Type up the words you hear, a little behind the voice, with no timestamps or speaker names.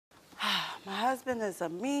My husband is a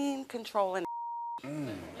mean, controlling. I'm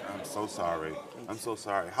so sorry. I'm so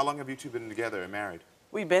sorry. How long have you two been together and married?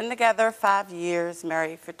 We've been together 5 years,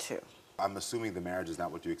 married for 2. I'm assuming the marriage is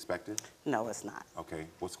not what you expected? No, it's not. Okay,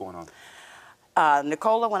 what's going on?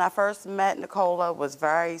 Nicola, when I first met Nicola, was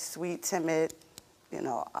very sweet, timid,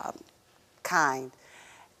 kind.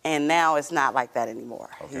 And now it's not like that anymore.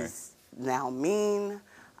 Okay. He's now mean,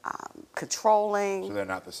 controlling. So they're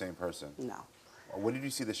not the same person? No. When did you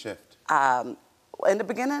see the shift? In the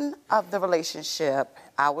beginning of the relationship,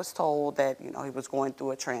 I was told that, he was going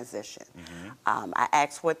through a transition. I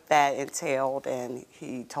asked what that entailed, and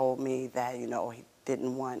he told me that, he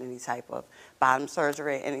didn't want any type of bottom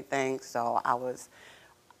surgery or anything, so I was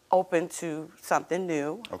open to something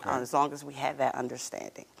new, as long as we had that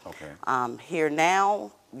understanding. Okay. Here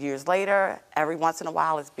now, years later, every once in a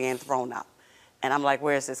while it's being thrown up. And I'm like,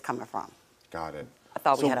 where is this coming from? Got it. I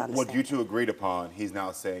thought we had So understanding. what you two agreed upon, he's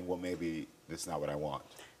now saying, well, maybe this is not what I want.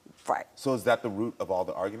 Right. So is that the root of all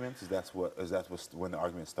the arguments? Is that when the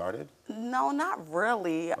argument started? No, not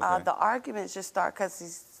really. Okay. The arguments just start because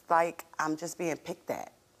he's like, I'm just being picked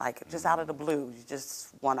at. Like, just out of the blue, you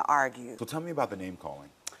just want to argue. So tell me about the name calling.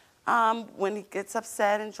 When he gets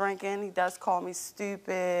upset and drinking, he does call me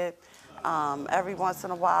stupid. Every once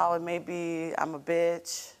in a while, it may be, I'm a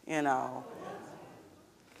bitch, Yeah.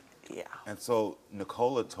 And so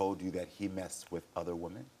Nicola told you that he messed with other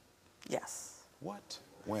women? Yes. What?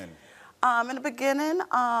 When? In the beginning,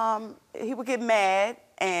 he would get mad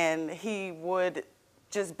and he would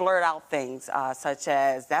just blurt out things such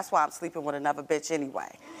as, that's why I'm sleeping with another bitch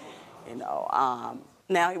anyway.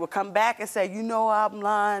 Now he would come back and say, I'm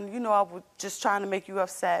lying, I was just trying to make you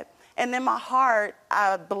upset. And in my heart,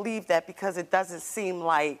 I believe that because it doesn't seem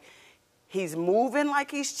like he's moving like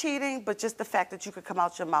he's cheating, but just the fact that you could come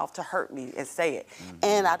out your mouth to hurt me and say it.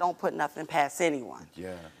 And I don't put nothing past anyone.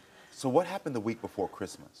 Yeah. So what happened the week before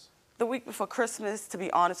Christmas? The week before Christmas, to be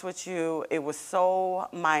honest with you, it was so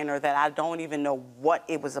minor that I don't even know what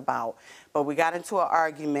it was about. But we got into an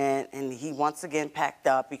argument, and he once again packed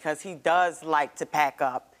up because he does like to pack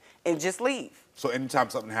up and just leave. So anytime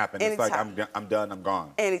something happened, it's like, I'm done, I'm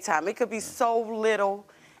gone. Anytime. It could be so little,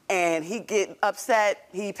 and he get upset,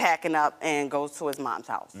 he packing up and goes to his mom's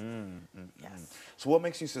house. Yes. So what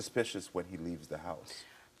makes you suspicious when he leaves the house?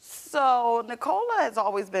 So Nicola has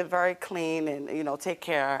always been very clean and, take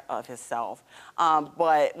care of himself.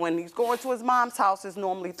 But when he's going to his mom's house, he's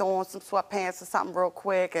normally throwing some sweatpants or something real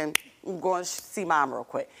quick and going to see mom real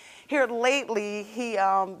quick. Here lately, he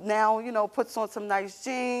now, puts on some nice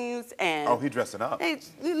jeans and... Oh, he dressing up. He,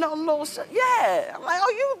 little shirt. Yeah. I'm like,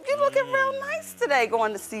 oh, you looking real nice today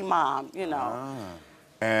going to see mom,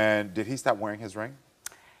 And did he stop wearing his ring?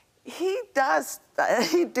 He does.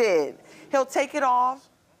 He did. He'll take it off.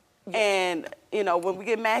 And, when we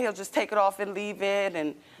get mad, he'll just take it off and leave it.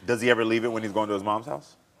 And does he ever leave it when he's going to his mom's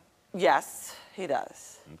house? Yes, he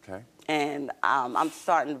does. Okay. And I'm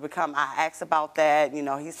starting to become, I ask about that.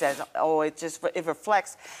 He says, oh, it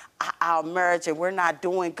reflects our marriage and we're not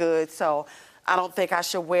doing good. So I don't think I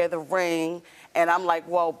should wear the ring. And I'm like,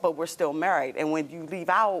 well, but we're still married. And when you leave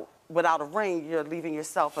out without a ring, you're leaving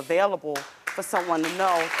yourself available for someone to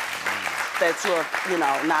know that you're,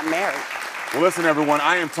 not married. Well, listen, everyone,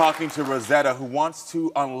 I am talking to Rosetta, who wants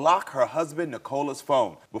to unlock her husband Nicola's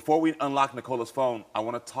phone. Before we unlock Nicola's phone, I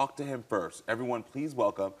want to talk to him first. Everyone, please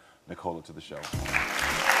welcome Nicola to the show.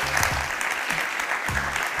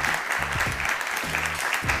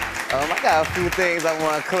 I got a few things I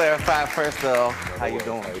want to clarify first, though. How you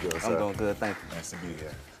doing? How you doing, I'm sir? doing good, thank you. Nice to be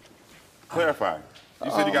here. Clarify.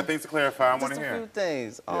 You said you got things to clarify. I want to hear. Just a few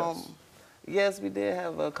things. Yes. Yes, we did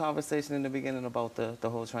have a conversation in the beginning about the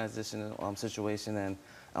whole transition situation and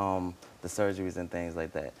the surgeries and things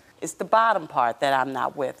like that. It's the bottom part that I'm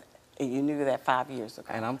not with. And you knew that 5 years ago.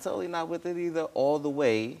 And I'm totally not with it either all the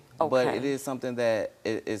way, but it is something that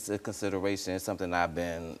it's a consideration. It's something I've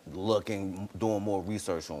been doing more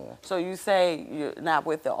research on. So you say you're not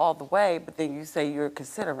with it all the way, but then you say you're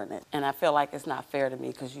considering it. And I feel like it's not fair to me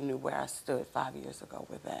because you knew where I stood 5 years ago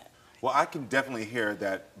with that. Well, I can definitely hear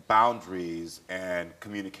that boundaries and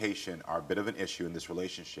communication are a bit of an issue in this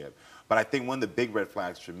relationship. But I think one of the big red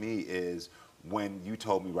flags for me is when you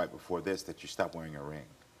told me right before this that you stopped wearing a ring.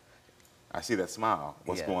 I see that smile.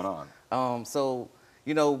 What's going on? So,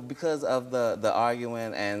 because of the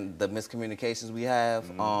arguing and the miscommunications we have,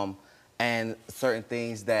 and certain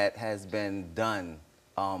things that has been done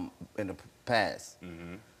in the past,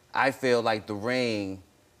 I feel like the ring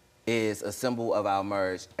is a symbol of our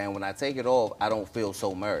marriage, and when I take it off, I don't feel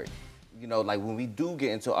so married. Like when we do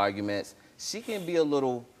get into arguments, she can be a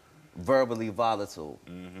little verbally volatile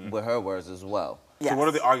with her words as well. Yes. So what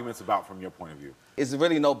are the arguments about from your point of view? It's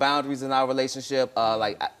really no boundaries in our relationship.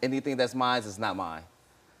 Like anything that's mine is not mine.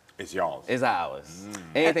 It's y'all's. It's ours.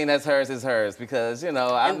 Anything that's hers is hers because, you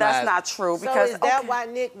know, I'm And that's not true So because is that why,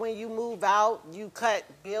 Nick, when you move out, you cut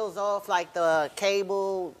bills off, like the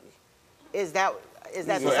cable? Is that the So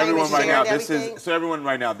same everyone as right now, sharing this everything? is everyone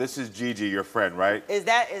right now. This is Gigi, your friend, right? Is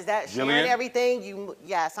that sharing Jillian? everything?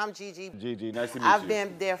 Yes, I'm Gigi. Gigi, nice to meet I've you.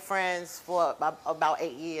 been their friends for about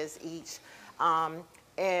 8 years each.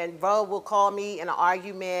 And Ro will call me in an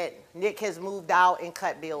argument. Nick has moved out and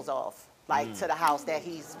cut bills off, like to the house that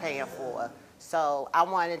he's paying for. So I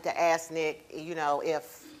wanted to ask Nick, you know,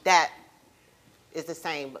 if that is the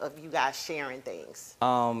same of you guys sharing things.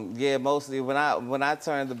 Yeah, mostly when I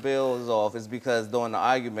turn the bills off, it's because during the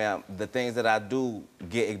argument, the things that I do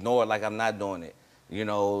get ignored, like I'm not doing it. You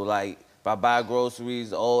know, like if I buy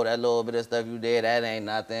groceries, oh, that little bit of stuff you did, that ain't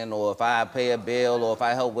nothing. Or if I pay a bill, or if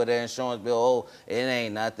I help with an insurance bill, oh, it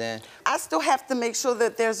ain't nothing. I still have to make sure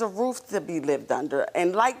that there's a roof to be lived under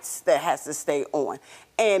and lights that has to stay on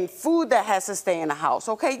and food that has to stay in the house.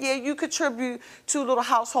 Okay, yeah, you contribute to little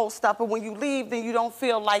household stuff, but when you leave, then you don't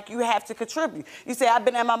feel like you have to contribute. You say, I've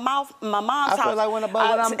been at my mom's I house. feel like when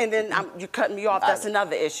I'm- and then you're cutting me off. That's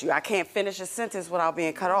another issue. I can't finish a sentence without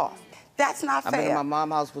being cut off. That's not fair. I've been in my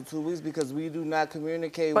mom's house for 2 weeks because we do not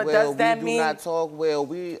communicate But well. does that we do mean- not talk well.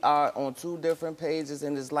 We are on 2 different pages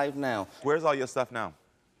in this life now. Where's all your stuff now?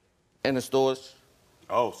 In the stores.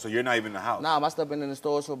 Oh, so you're not even in the house. Nah, my stuff been in the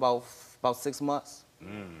stores for about 6 months.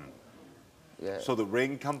 Yeah. So the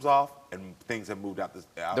ring comes off and things have moved out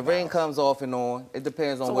The ring house. comes off and on. It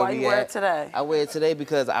depends on So where why we you wear at. it today? I wear it today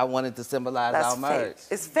because I wanted to symbolize That's our fake. marriage.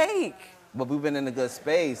 It's fake. But we've been in a good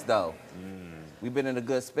space though. We've been in a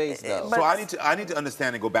good space though. But- So I need to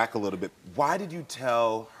understand and go back a little bit. Why did you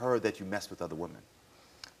tell her that you messed with other women?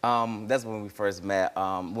 That's when we first met.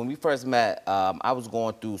 When we first met, I was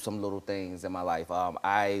going through some little things in my life.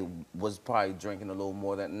 I was probably drinking a little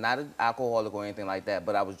more than, not an alcoholic or anything like that,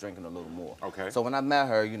 but I was drinking a little more. Okay. So when I met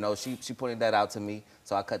her, you know, she pointed that out to me.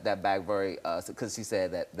 So I cut that back because she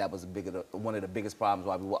said that was one of the biggest problems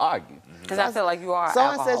why we would argue. Because I feel like you are an So I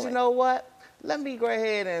alcoholic. said, you know what? Let me go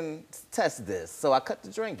ahead and test this. So I cut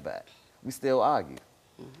the drink back. We still argue.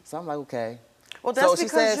 So I'm like, okay. Well, that's So she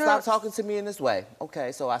because said, you're- stop talking to me in this way.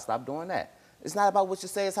 Okay, so I stopped doing that. It's not about what you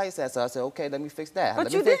say, it's how you say it. So I said, okay, let me fix that. But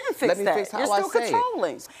Let you me fix, didn't fix let me that. fix how You're I still say it.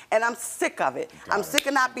 controlling. And I'm sick of it. Got I'm it. sick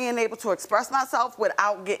of not being able to express myself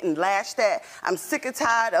without getting lashed at. I'm sick and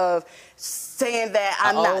tired of saying that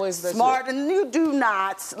I'm not always let you- smart and you do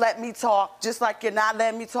not let me talk, just like you're not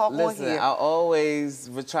letting me talk on Listen, here. I always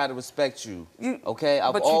try to respect you. Okay?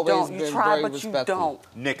 I've but you always don't. been You try, very but respectful. you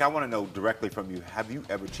don't. Nick, I want to know directly from you, have you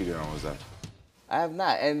ever cheated on Rosetta? I have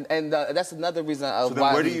not. And that's another reason of So then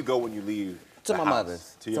why where do you go when you leave To the my house?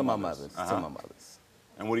 mother's. To your To my mother's. mother's. Uh-huh. To my mother's.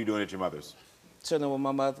 And what are you doing at your mother's? Chilling with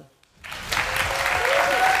my mother.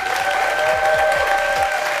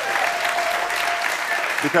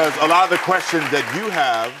 Because a lot of the questions that you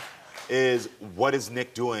have is, what is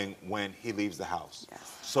Nick doing when he leaves the house?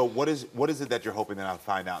 Yes. So what is it that you're hoping that I'll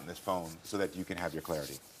find out in this phone so that you can have your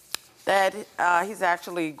clarity? That he's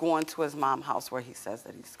actually going to his mom's house where he says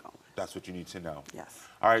that he's going. That's what you need to know. Yes.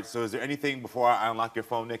 All right, so is there anything before I unlock your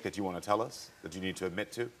phone, Nick, that you want to tell us, that you need to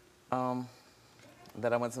admit to?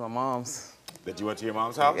 That I went to my mom's. That you went to your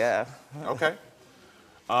mom's house? Yeah. Okay.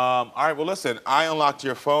 All right, well, listen, I unlocked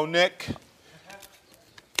your phone, Nick,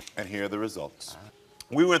 and here are the results.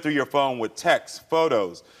 We went through your phone with texts,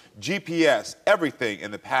 photos, GPS, everything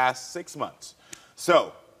in the past 6 months.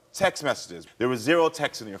 So, text messages. There was 0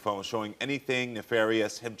 texts in your phone showing anything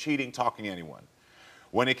nefarious, him cheating, talking to anyone.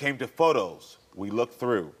 When it came to photos, we looked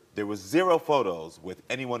through. There was 0 photos with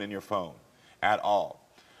anyone in your phone at all.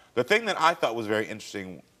 The thing that I thought was very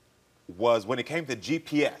interesting was when it came to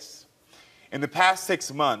GPS. In the past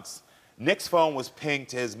 6 months, Nick's phone was pinged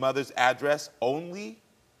to his mother's address only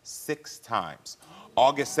 6 times.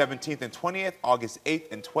 August 17th and 20th, August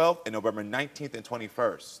 8th and 12th, and November 19th and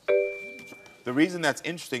 21st. The reason that's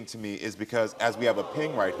interesting to me is because, as we have a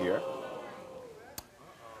ping right here,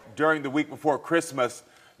 during the week before Christmas,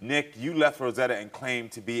 Nick, you left Rosetta and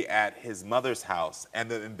claimed to be at his mother's house, and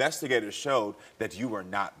the investigators showed that you were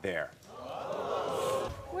not there.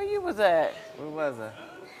 Where you was at? Where was I?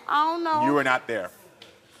 I don't know. You were not there.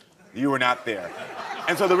 You were not there.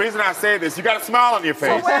 And so the reason I say this, you got a smile on your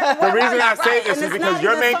face. where The reason were I you? say Right, this and is it's because not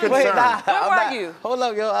your even main funny. concern. Where were you? Hold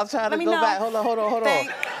up, yo. I'm trying to Let me go know. back. Hold on.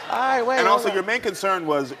 Thank- All right, wait. And hold also, on. your main concern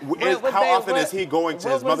was What how day- often what- is he going to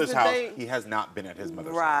what his was mother's the house? day? He has not been at his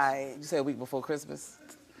mother's house. Right. You said a week before Christmas?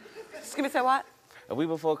 Excuse me, say what? A week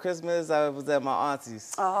before Christmas, I was at my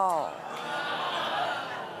auntie's. Oh.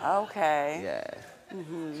 Okay. Yeah.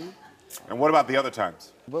 And what about the other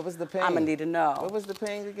times? What was the ping? I'm gonna need to know. What was the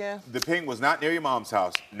ping again? The ping was not near your mom's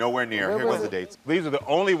house. Nowhere near. Where Here was goes the it? dates. These are the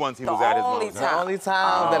only ones he The was at his only mom's time. house. The only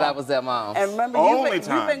time that I was at mom's. And remember, Only you've been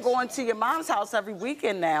times. going to your mom's house every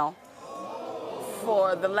weekend now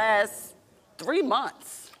for the last 3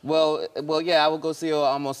 months. Well, yeah, I would go see her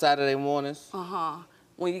on Saturday mornings.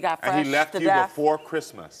 When you got fresh And he left to you death. before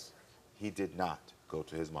Christmas. He did not go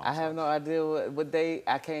to his mom's I have house. no idea what day.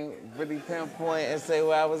 I can't really pinpoint and say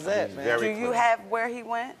where I was at, man. Very Do you clear. have where he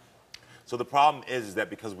went? So the problem is that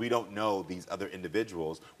because we don't know these other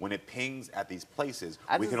individuals, when it pings at these places,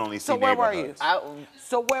 we can only see So where were you? neighborhoods.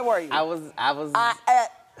 So where were you? I was.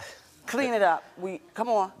 Clean it up. Come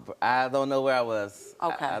on. I don't know where I was.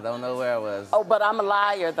 Okay. I don't know where I was. Oh, but I'm a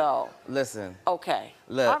liar though. Listen. Okay.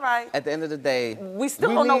 Look. All right. At the end of the day, We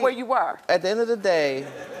still don't know where you were. At the end of the day,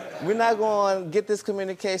 we're not going to get this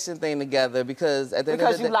communication thing together because at the end of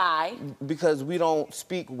the day, Because you lie. Because we don't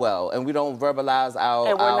speak well and we don't verbalize our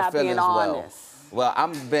And we're our not being feelings well. honest. Well,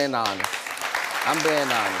 I'm being honest. I'm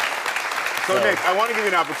being honest. So Nick, I want to give you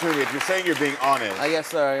an opportunity. If you're saying you're being honest, Yes,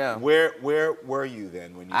 sir, I am. where were you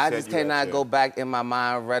then when you I said just you were at cannot jail? go back in my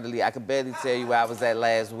mind readily. I could barely tell you where I was at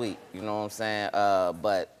last week. You know what I'm saying?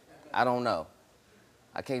 But I don't know.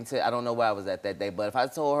 I can't tell. I don't know where I was at that day. But if I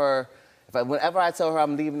told her, whenever I tell her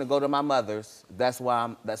I'm leaving to go to my mother's, that's where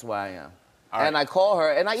I am. All right. And I call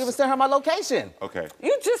her, and I even sent her my location. Okay.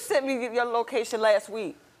 You just sent me your location last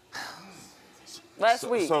week. Last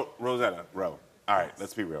week. So Rosetta, Ro, all right,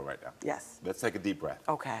 let's be real right now. Yes. Let's take a deep breath.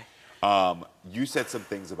 Okay. You said some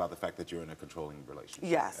things about the fact that you're in a controlling relationship.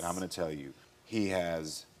 Yes. And I'm going to tell you, he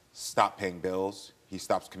has stopped paying bills. He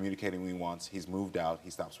stops communicating when he wants. He's moved out. He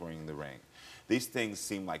stops wearing the ring. These things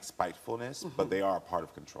seem like spitefulness, but they are a part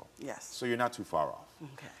of control. Yes. So you're not too far off.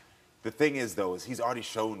 Okay. The thing is, though, is he's already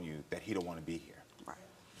shown you that he don't want to be here. Right.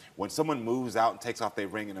 When someone moves out and takes off their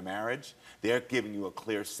ring in a marriage, they're giving you a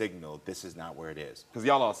clear signal this is not where it is. Because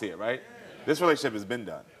y'all all see it, right? This relationship has been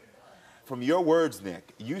done. From your words,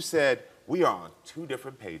 Nick, you said we are on 2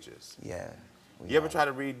 different pages. Yeah. You ever try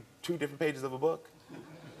to read 2 different pages of a book?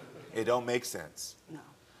 It don't make sense. No.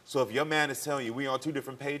 So if your man is telling you we on 2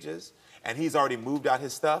 different pages and he's already moved out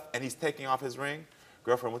his stuff and he's taking off his ring,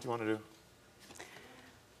 girlfriend, what you want to do?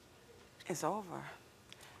 It's over.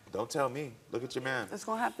 Don't tell me. Look at your man. It's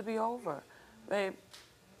gonna have to be over, babe.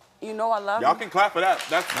 You know I love Y'all you. can clap for that.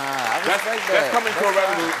 That's respect that's that. coming to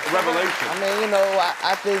a revelation. I mean, you know,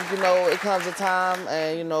 I think, you know, it comes a time,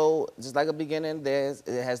 and, you know, just like a beginning, it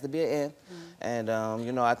has to be an end. And,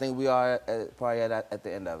 you know, I think we are probably at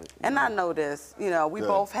the end of it. And I know this, you know, we Good.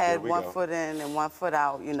 both had Here we one go. foot in and one foot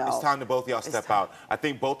out, you know. It's time to both of y'all step time. out. I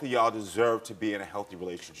think both of y'all deserve to be in a healthy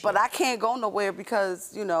relationship. But I can't go nowhere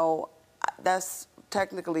because, you know, that's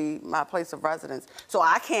technically my place of residence. So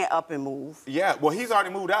I can't up and move. Yeah, well, he's already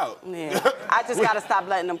moved out. Yeah. I just got to stop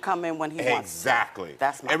letting him come in when he wants to. Exactly.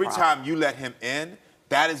 That's my Every problem. time you let him in,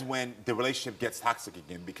 that is when the relationship gets toxic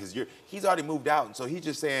again because he's already moved out. And so he's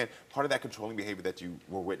just saying part of that controlling behavior that you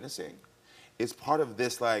were witnessing is part of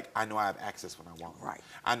this, like, I know I have access when I want. Right.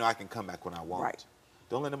 I know I can come back when I want. Right.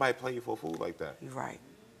 Don't let nobody play you for a fool like that. You're right.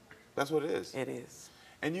 That's what it is. It is.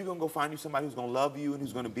 And you're going to go find you somebody who's going to love you and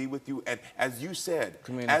who's going to be with you. And as you said, as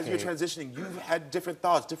Communicate. you're transitioning, you've had different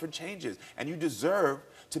thoughts, different changes. And you deserve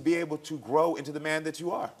to be able to grow into the man that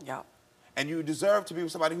you are. Yep. And you deserve to be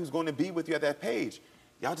with somebody who's going to be with you at that page.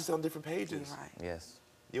 Y'all just on different You're pages. right. Yes.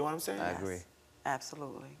 You know what I'm saying? I agree.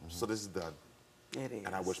 Absolutely. So this is done. It is.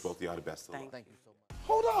 And I wish both of y'all the best of luck. Thank you so much.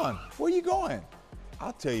 Hold on, where you going?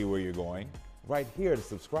 I'll tell you where you're going. Right here to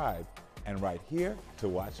subscribe and right here to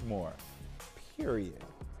watch more. Period.